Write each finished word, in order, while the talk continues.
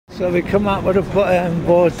So we come out with a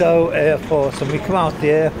Bordeaux airport, and we come out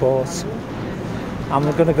the airport and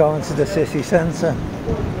we're going to go into the city centre.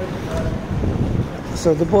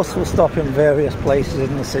 So the bus will stop in various places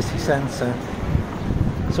in the city centre.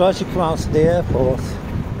 So as you come out to the airport,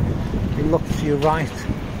 you look to your right.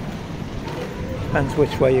 Depends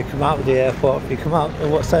which way you come out of the airport. If you come out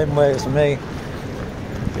the same way as me,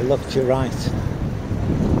 you look to your right.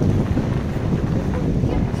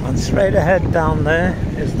 And straight ahead down there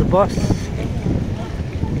is the bus.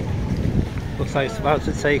 Looks like it's about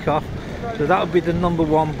to take off. So that would be the number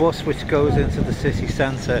 1 bus which goes into the city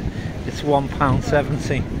centre. It's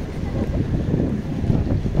 £1.70.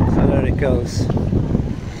 So there it goes.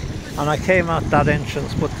 And I came out that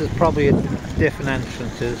entrance, but there's probably different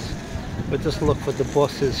entrances. But just look for the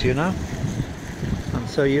buses, you know. And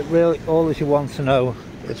so you really, all you want to know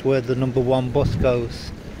is where the number 1 bus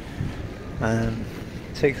goes. It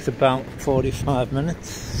takes about 45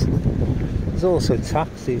 minutes. There's also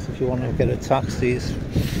taxis if you want to get a taxi.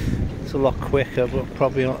 It's a lot quicker, but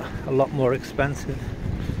probably a lot more expensive.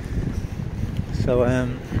 So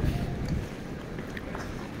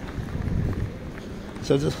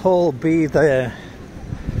so there's Hall B there,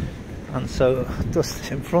 and so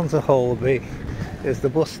just in front of Hall B is the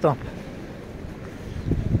bus stop,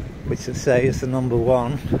 which I say is the number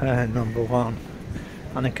one,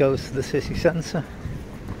 and it goes to the city centre.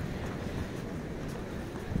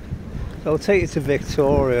 So I'll take you to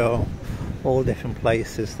Victoria, all different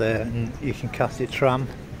places there, and you can catch your tram,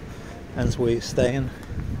 and that's where you're staying.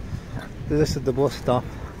 This is the bus stop,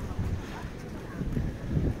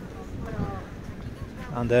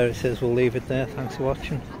 and there it says we'll leave it there. Thanks for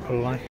watching. Bye.